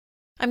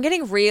I'm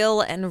getting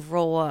real and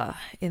raw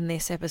in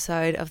this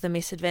episode of the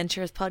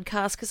Misadventurous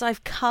podcast because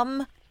I've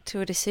come to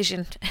a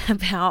decision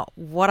about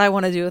what I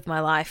want to do with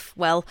my life,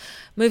 well,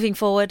 moving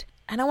forward.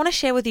 And I want to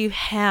share with you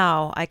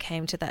how I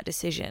came to that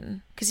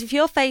decision. Because if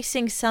you're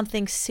facing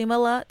something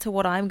similar to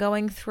what I'm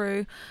going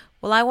through,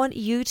 well, I want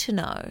you to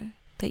know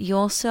that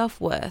your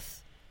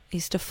self-worth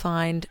is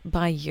defined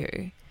by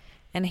you.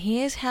 And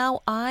here's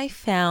how I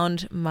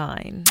found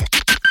mine.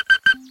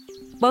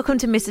 Welcome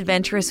to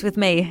Misadventurous with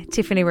me,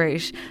 Tiffany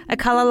Rouge, a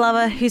colour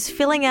lover who's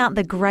filling out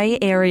the grey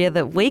area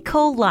that we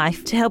call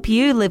life to help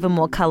you live a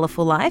more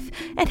colourful life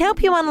and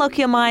help you unlock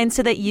your mind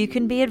so that you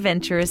can be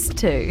adventurous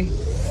too.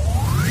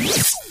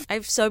 I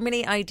have so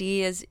many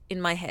ideas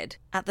in my head.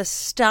 At the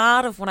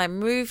start of when I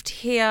moved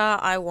here,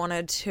 I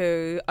wanted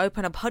to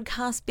open a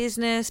podcast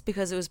business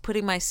because it was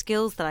putting my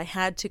skills that I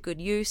had to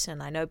good use,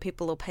 and I know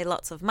people will pay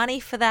lots of money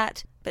for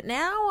that. But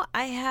now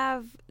I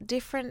have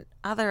different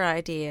other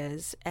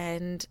ideas,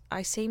 and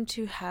I seem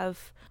to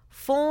have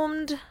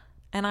formed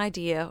an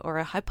idea or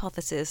a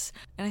hypothesis,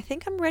 and I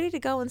think I'm ready to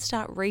go and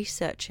start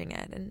researching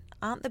it. And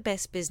aren't the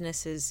best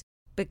businesses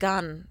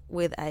begun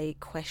with a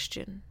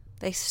question?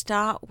 They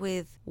start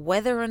with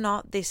whether or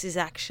not this is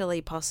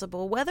actually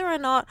possible, whether or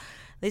not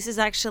this is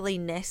actually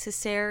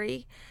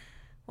necessary.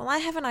 Well, I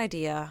have an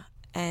idea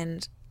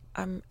and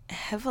I'm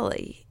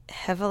heavily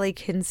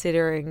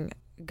considering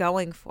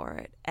going for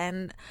it.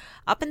 And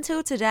up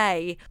until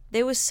today,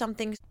 there was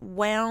something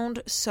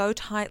wound so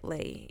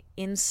tightly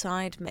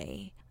inside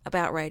me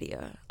about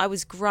radio. I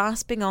was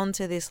grasping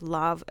onto this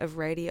love of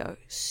radio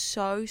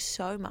so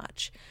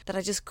much that I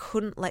just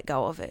couldn't let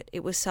go of it.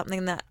 It was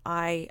something that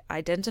I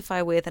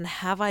identify with and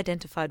have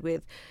identified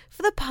with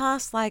for the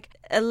past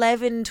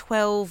 11,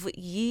 12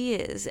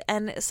 years,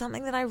 and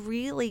something that I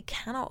really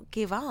cannot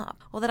give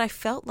up, or that I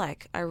felt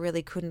like I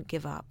really couldn't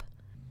give up.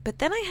 But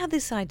then I had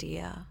this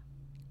idea,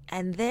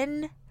 and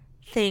then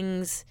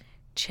things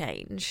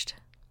changed.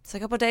 So a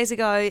couple of days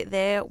ago,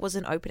 there was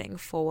an opening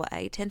for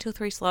a 10 till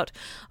 3 slot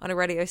on a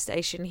radio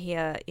station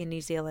here in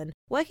New Zealand,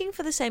 working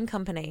for the same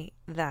company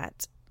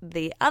that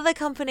the other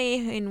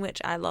company in which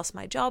I lost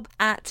my job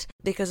at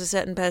because a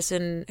certain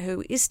person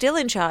who is still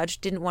in charge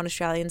didn't want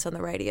Australians on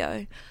the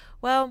radio.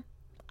 Well,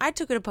 I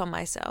took it upon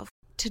myself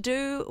to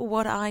do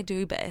what I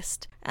do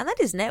best, and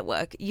that is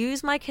network.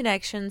 Use my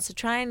connections to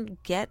try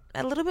and get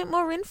a little bit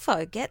more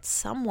info, get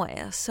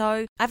somewhere.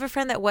 So I have a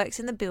friend that works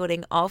in the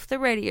building of the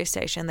radio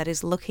station that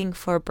is looking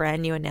for a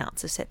brand new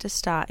announcer set to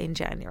start in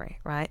January,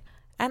 right?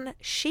 And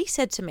she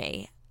said to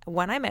me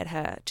when I met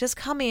her, just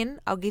come in,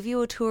 I'll give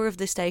you a tour of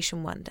the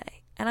station one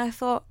day. And I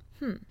thought,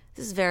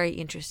 this is very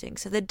interesting.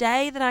 So the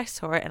day that I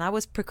saw it, and I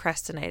was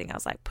procrastinating, I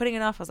was putting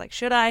it off. I was like,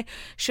 should I?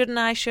 Shouldn't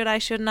I? Should I?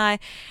 Shouldn't I?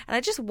 And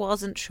I just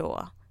wasn't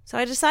sure. So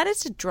I decided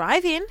to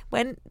drive in,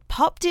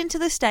 popped into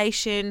the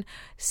station,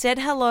 said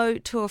hello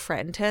to a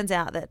friend. Turns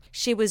out that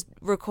she was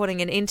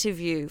recording an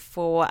interview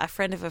for a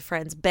friend of a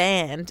friend's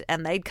band,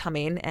 and they'd come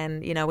in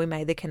and, we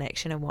made the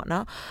connection and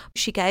whatnot.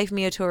 She gave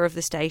me a tour of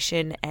the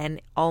station,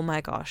 and oh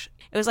my gosh,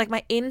 it was like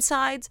my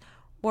insides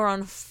were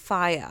on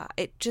fire.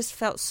 It just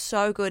felt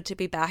so good to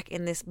be back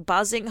in this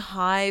buzzing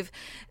hive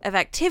of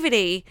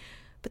activity,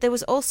 but there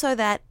was also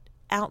that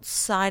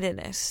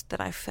outsiderness that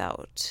I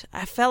felt.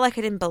 I felt like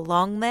I didn't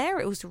belong there.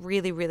 It was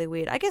really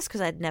weird. I guess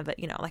because I'd never,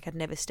 I'd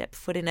never stepped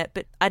foot in it,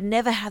 but I'd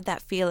never had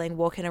that feeling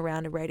walking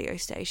around a radio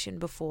station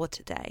before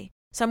today.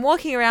 So I'm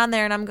walking around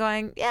there and I'm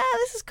going, yeah,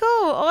 this is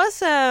cool.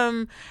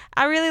 Awesome.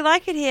 I really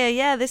like it here.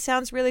 Yeah, this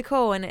sounds really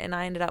cool. And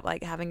I ended up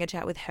having a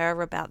chat with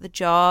her about the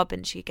job,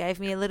 and she gave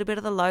me a little bit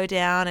of the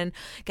lowdown and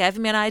gave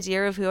me an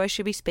idea of who I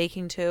should be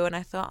speaking to. And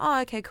I thought,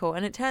 oh, okay, cool.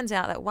 And it turns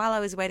out that while I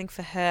was waiting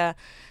for her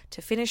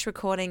to finish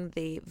recording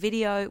the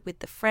video with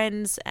the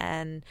friends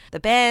and the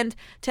band,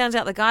 turns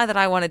out the guy that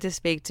I wanted to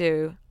speak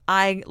to,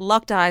 I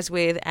locked eyes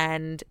with,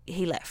 and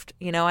he left.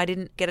 I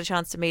didn't get a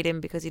chance to meet him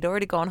because he'd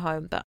already gone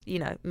home, but,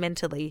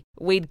 mentally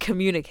we'd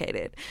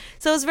communicated.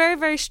 So it was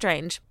very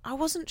strange. I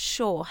wasn't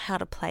sure how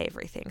to play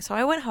everything. So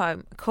I went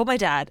home, called my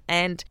dad,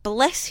 and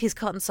bless his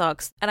cotton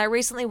socks. And I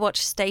recently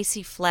watched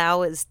Stacey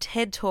Flowers'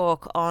 TED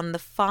Talk on the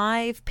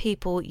 5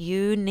 people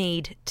you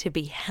need to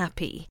be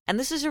happy. And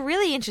this is a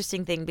really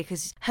interesting thing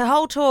because her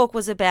whole talk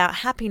was about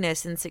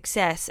happiness and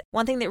success.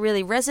 One thing that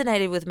really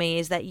resonated with me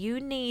is that you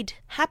need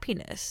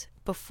happiness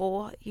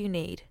before you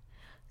need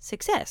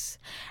success.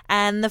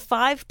 And the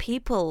 5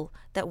 people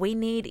that we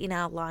need in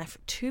our life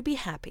to be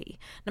happy.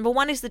 Number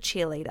 1 is the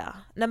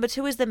cheerleader. Number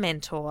 2 is the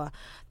mentor.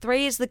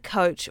 3 is the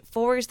coach.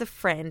 4 is the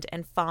friend.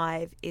 And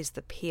 5 is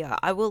the peer.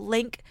 I will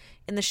link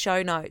in the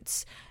show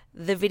notes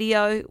the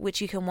video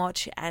which you can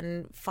watch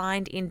and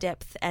find in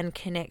depth and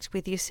connect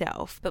with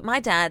yourself. But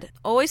my dad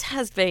always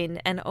has been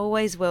and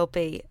always will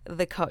be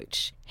the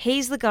coach.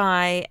 He's the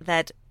guy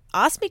that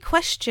asks me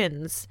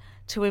questions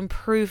to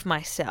improve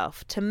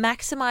myself, to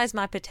maximize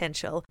my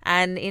potential.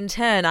 And in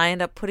turn, I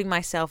end up putting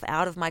myself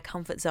out of my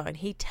comfort zone.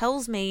 He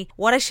tells me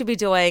what I should be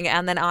doing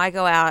and then I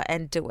go out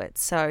and do it.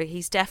 So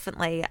he's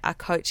definitely a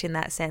coach in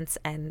that sense,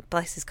 and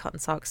bless his cotton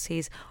socks,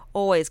 he's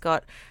always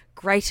got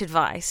Great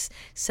advice.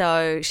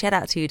 So shout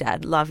out to you,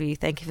 Dad. Love you.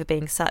 Thank you for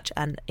being such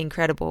an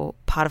incredible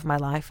part of my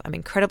life. I'm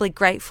incredibly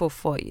grateful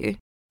for you.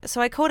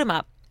 So I called him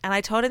up and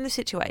I told him the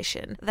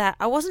situation, that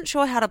I wasn't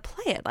sure how to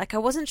play it. Like, I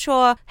wasn't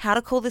sure how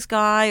to call this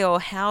guy or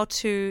how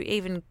to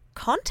even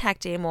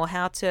contact him or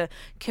how to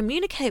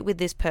communicate with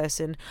this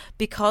person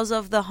because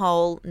of the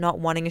whole not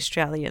wanting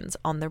Australians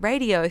on the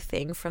radio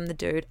thing from the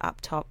dude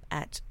up top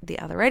at the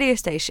other radio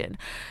station.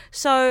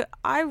 So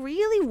I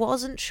really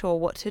wasn't sure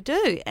what to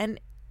do. And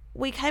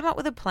we came up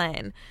with a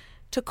plan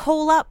to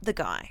call up the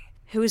guy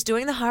who was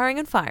doing the hiring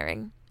and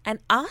firing and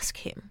ask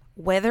him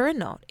whether or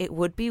not it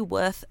would be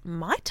worth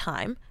my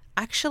time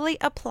actually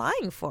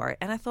applying for it.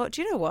 And I thought,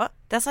 you know what?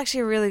 That's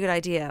actually a really good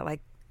idea.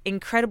 Like,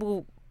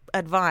 incredible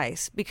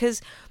advice,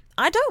 because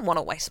I don't want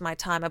to waste my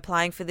time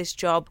applying for this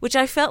job, which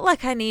I felt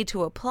like I need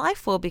to apply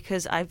for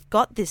because I've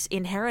got this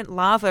inherent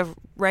love of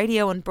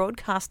radio and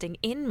broadcasting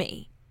in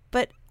me.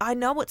 But I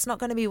know it's not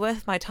going to be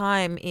worth my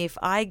time if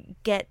I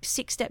get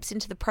 6 steps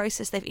into the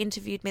process, they've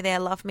interviewed me, they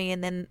love me,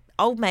 and then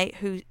old mate,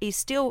 who is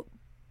still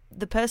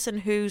the person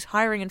who's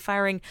hiring and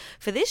firing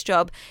for this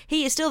job,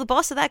 he is still the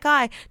boss of that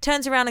guy,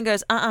 turns around and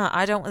goes,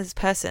 I don't want this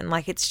person.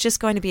 Like, it's just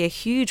going to be a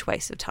huge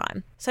waste of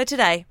time. So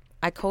today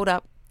I called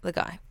up the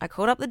guy. I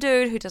called up the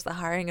dude who does the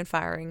hiring and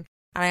firing.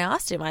 And I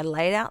asked him, I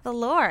laid out the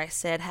law. I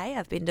said, hey,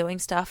 I've been doing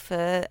stuff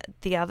for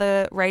the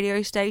other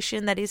radio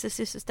station that is a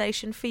sister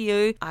station for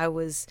you. I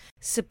was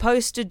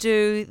supposed to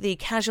do the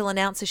casual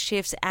announcer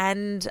shifts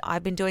and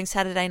I've been doing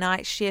Saturday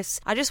night shifts.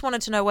 I just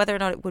wanted to know whether or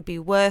not it would be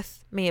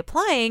worth me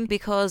applying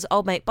because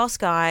old mate boss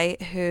guy,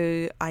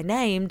 who I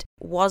named,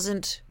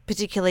 wasn't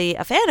particularly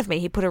a fan of me.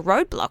 He put a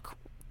roadblock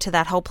to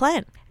that whole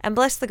plan. And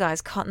bless the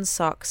guy's cotton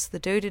socks, the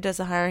dude who does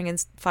the hiring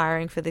and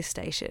firing for this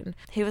station.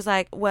 He was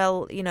like,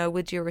 well, you know,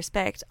 with due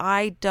respect,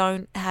 I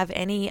don't have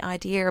any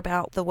idea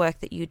about the work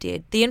that you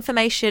did. The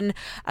information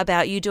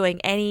about you doing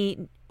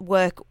any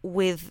work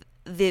with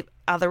the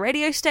other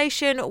radio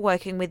station,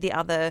 working with the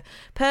other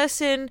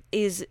person,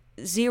 is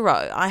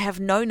zero. I have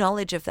no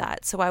knowledge of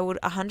that. So I would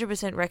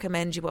 100%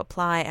 recommend you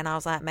apply. And I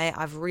was like, mate,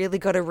 I've really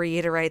got to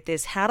reiterate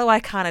this. How do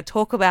I kind of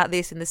talk about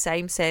this in the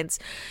same sense?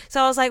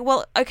 So I was like,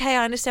 well, okay,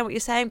 I understand what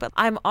you're saying, but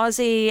I'm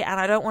Aussie and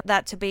I don't want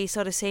that to be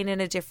sort of seen in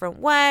a different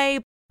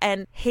way.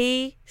 And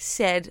he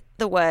said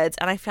the words,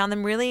 and I found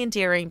them really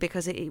endearing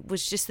because it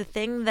was just the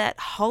thing that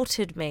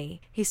halted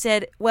me. He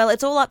said, well,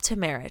 it's all up to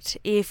merit.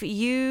 If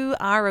you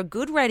are a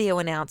good radio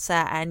announcer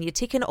and you're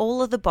ticking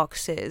all of the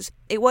boxes,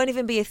 it won't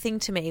even be a thing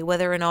to me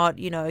whether or not,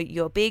 you know,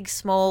 you're big,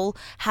 small,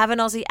 have an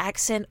Aussie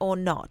accent or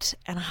not.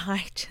 And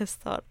I just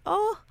thought,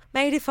 oh,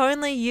 mate, if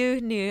only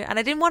you knew. And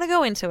I didn't want to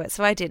go into it,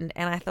 so I didn't.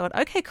 And I thought,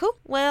 okay, cool.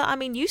 Well, I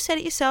mean, you said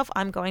it yourself.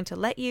 I'm going to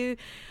let you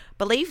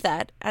believe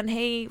that. And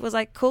he was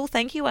like, cool,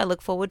 thank you. I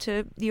look forward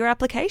to your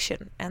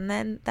application. And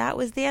then that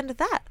was the end of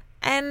that.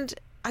 And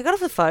I got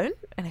off the phone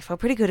and I felt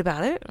pretty good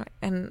about it.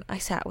 And I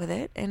sat with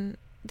it. And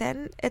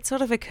then it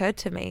sort of occurred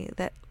to me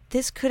that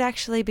this could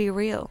actually be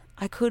real.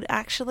 I could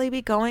actually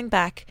be going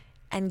back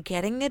and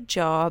getting a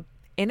job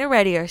in a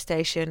radio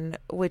station,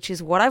 which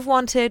is what I've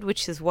wanted,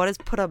 which is what has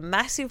put a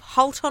massive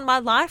halt on my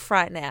life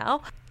right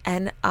now.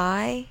 And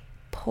I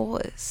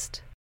paused.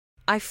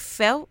 I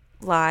felt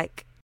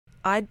like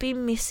I'd be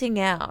missing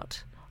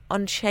out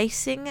on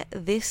chasing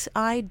this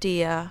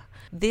idea,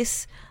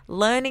 this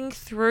learning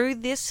through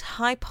this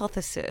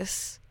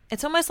hypothesis.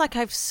 It's almost like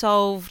I've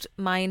solved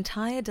my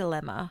entire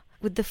dilemma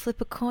with the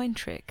flip a coin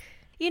trick.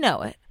 You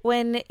know it.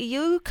 When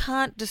you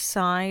can't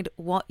decide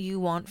what you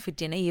want for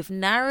dinner, you've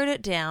narrowed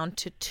it down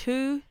to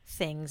 2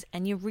 things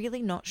and you're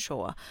really not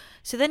sure.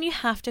 So then you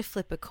have to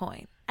flip a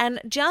coin. And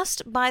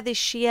just by the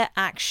sheer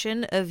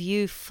action of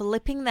you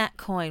flipping that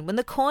coin, when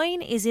the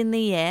coin is in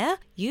the air,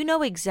 you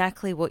know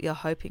exactly what you're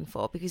hoping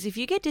for. Because if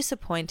you get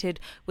disappointed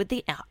with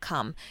the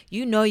outcome,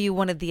 you know you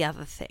wanted the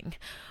other thing.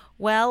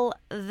 Well,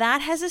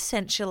 that has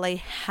essentially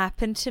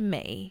happened to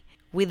me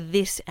with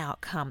this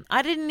outcome.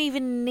 I didn't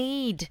even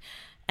need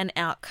an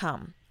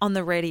outcome on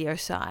the radio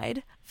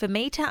side for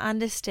me to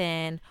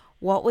understand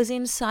what was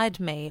inside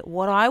me,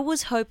 what I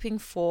was hoping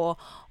for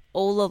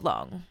all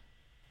along.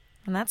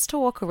 And that's to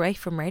walk away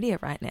from radio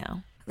right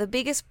now. The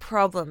biggest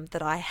problem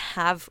that I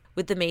have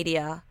with the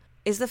media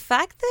is the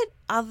fact that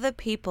other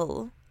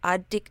people are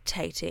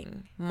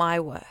dictating my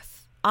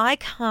worth. I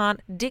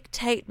can't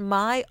dictate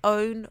my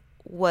own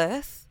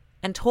worth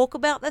and talk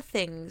about the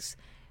things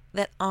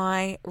that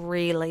I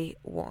really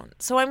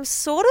want. So I'm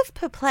sort of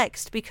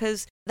perplexed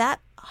because that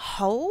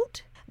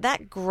hold,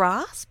 that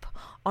grasp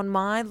on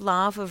my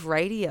love of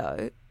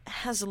radio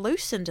has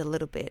loosened a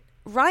little bit.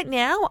 Right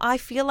now, I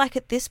feel like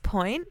at this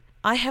point,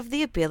 I have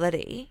the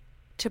ability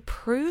to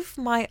prove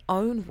my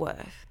own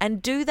worth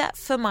and do that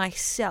for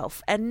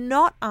myself and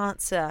not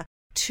answer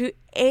to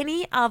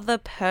any other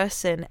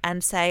person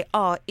and say,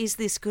 oh, is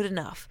this good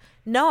enough?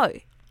 No,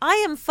 I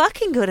am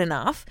fucking good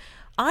enough.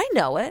 I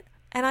know it.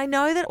 And I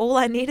know that all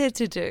I needed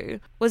to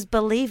do was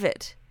believe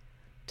it,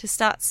 to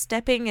start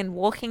stepping and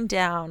walking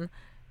down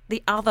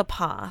the other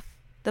path,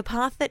 the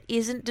path that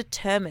isn't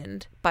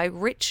determined by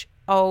rich,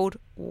 old,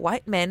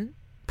 white men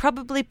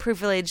probably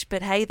privileged,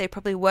 but hey, they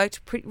probably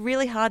worked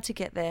really hard to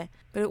get there.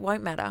 But it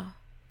won't matter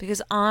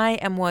because I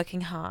am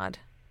working hard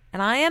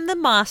and I am the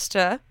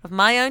master of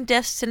my own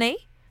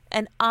destiny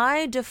and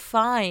I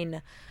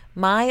define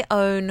my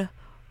own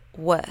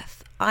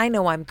worth. I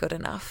know I'm good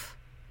enough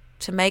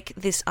to make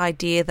this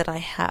idea that I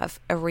have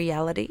a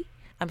reality.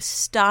 I'm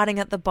starting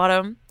at the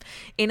bottom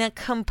in a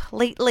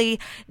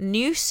completely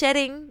new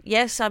setting.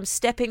 Yes, I'm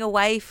stepping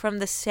away from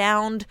the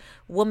sound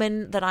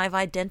woman that I've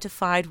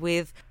identified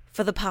with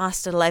for the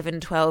past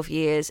 11, 12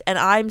 years. And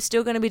I'm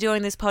still going to be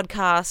doing this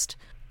podcast,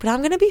 but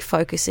I'm going to be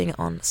focusing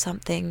on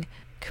something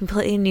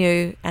completely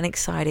new and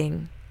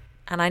exciting.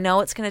 And I know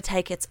it's going to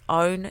take its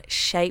own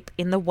shape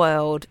in the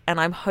world, and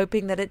I'm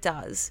hoping that it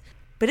does.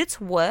 But its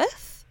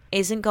worth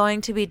isn't going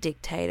to be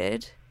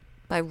dictated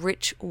by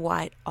rich,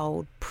 white,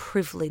 old,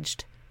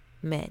 privileged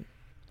men.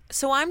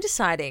 So I'm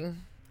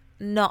deciding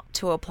not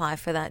to apply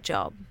for that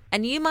job.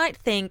 And you might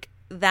think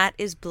that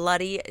is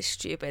bloody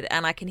stupid.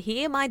 And I can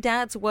hear my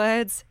dad's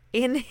words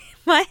in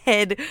my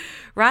head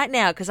right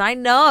now because I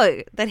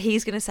know that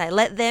he's going to say,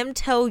 let them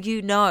tell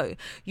you no.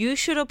 You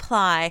should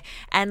apply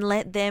and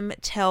let them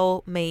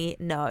tell me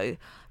no.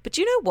 But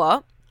you know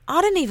what?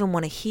 I don't even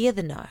want to hear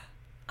the no.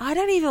 I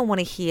don't even want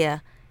to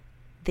hear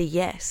the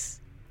yes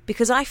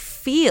because I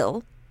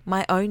feel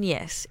my own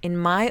yes in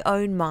my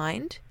own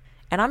mind.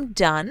 And I'm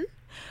done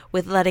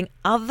with letting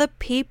other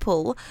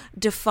people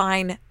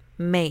define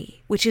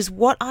me, which is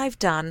what I've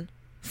done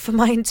for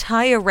my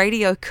entire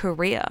radio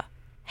career.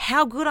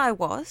 How good I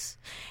was,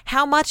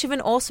 how much of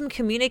an awesome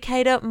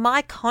communicator,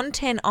 my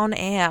content on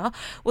air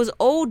was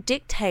all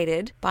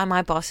dictated by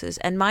my bosses.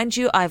 And mind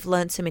you, I've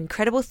learned some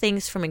incredible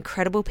things from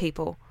incredible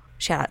people.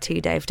 Shout out to you,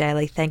 Dave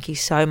Daly. Thank you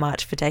so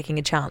much for taking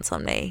a chance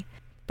on me.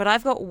 But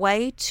I've got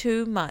way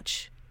too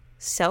much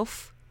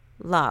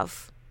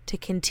self-love to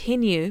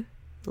continue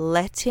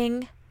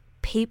letting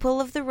people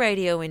of the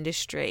radio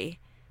industry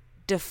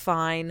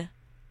define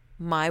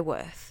my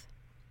worth.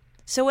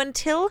 So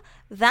until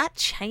that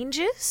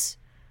changes,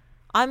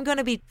 I'm going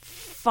to be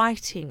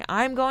fighting.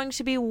 I'm going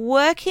to be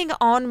working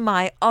on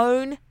my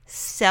own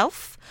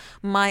self,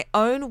 my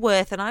own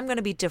worth, and I'm going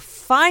to be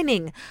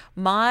defining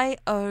my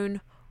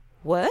own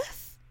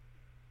worth.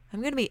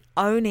 I'm going to be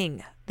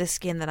owning the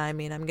skin that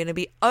I'm in. I'm going to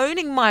be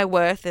owning my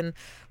worth, and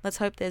let's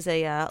hope there's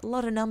a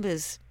lot of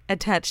numbers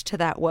attached to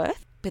that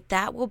worth. But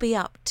that will be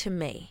up to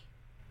me,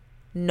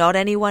 not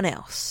anyone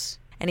else.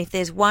 And if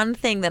there's one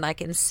thing that I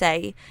can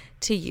say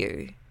to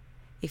you,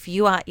 if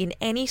you are in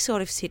any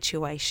sort of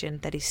situation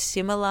that is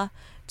similar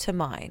to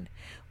mine,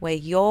 where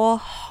your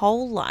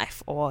whole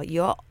life or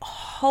your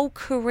whole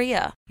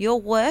career,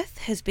 your worth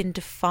has been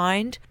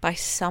defined by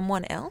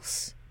someone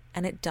else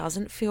and it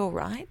doesn't feel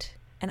right,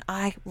 and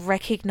I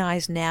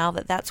recognize now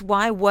that that's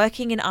why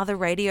working in other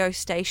radio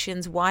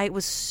stations, why it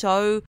was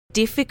so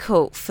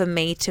difficult for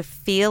me to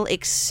feel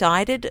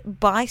excited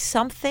by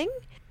something,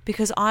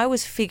 because I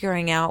was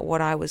figuring out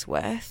what I was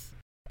worth.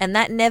 And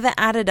that never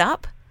added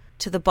up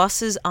to the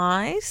boss's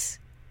eyes.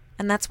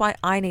 And that's why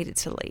I needed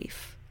to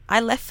leave.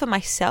 I left for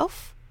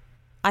myself.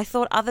 I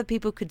thought other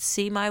people could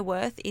see my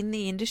worth in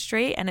the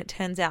industry. And it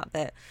turns out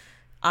that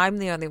I'm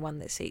the only one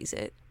that sees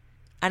it.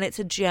 And it's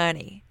a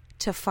journey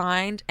to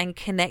find and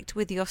connect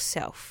with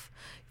yourself.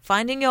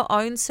 Finding your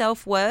own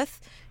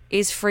self-worth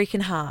is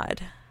freaking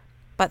hard.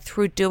 But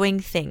through doing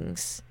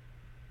things,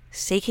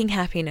 seeking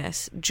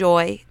happiness,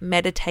 joy,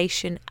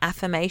 meditation,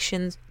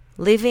 affirmations,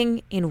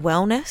 living in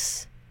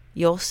wellness,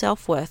 your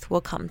self-worth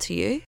will come to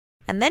you.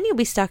 And then you'll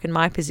be stuck in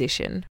my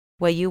position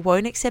where you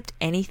won't accept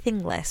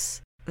anything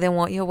less than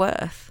what you're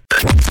worth.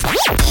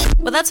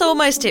 Well, that's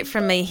almost it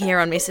from me here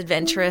on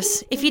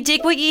Misadventurous. If you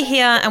dig what you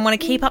hear and want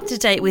to keep up to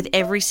date with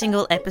every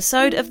single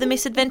episode of the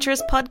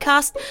Misadventurous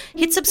podcast,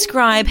 hit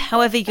subscribe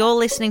however you're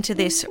listening to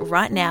this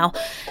right now.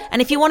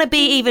 And if you want to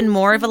be even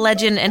more of a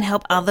legend and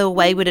help other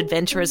wayward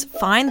adventurers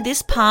find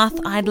this path,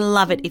 I'd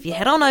love it if you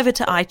head on over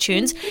to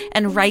iTunes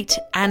and rate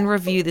and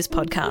review this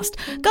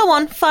podcast. Go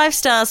on, 5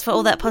 stars for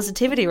all that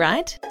positivity,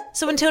 right?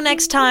 So until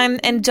next time,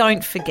 and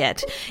don't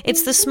forget,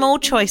 it's the small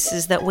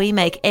choices that we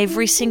make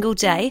every single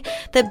day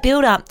that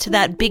build up to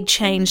that big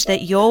change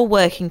that you're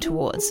working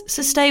towards.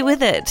 So stay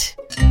with it.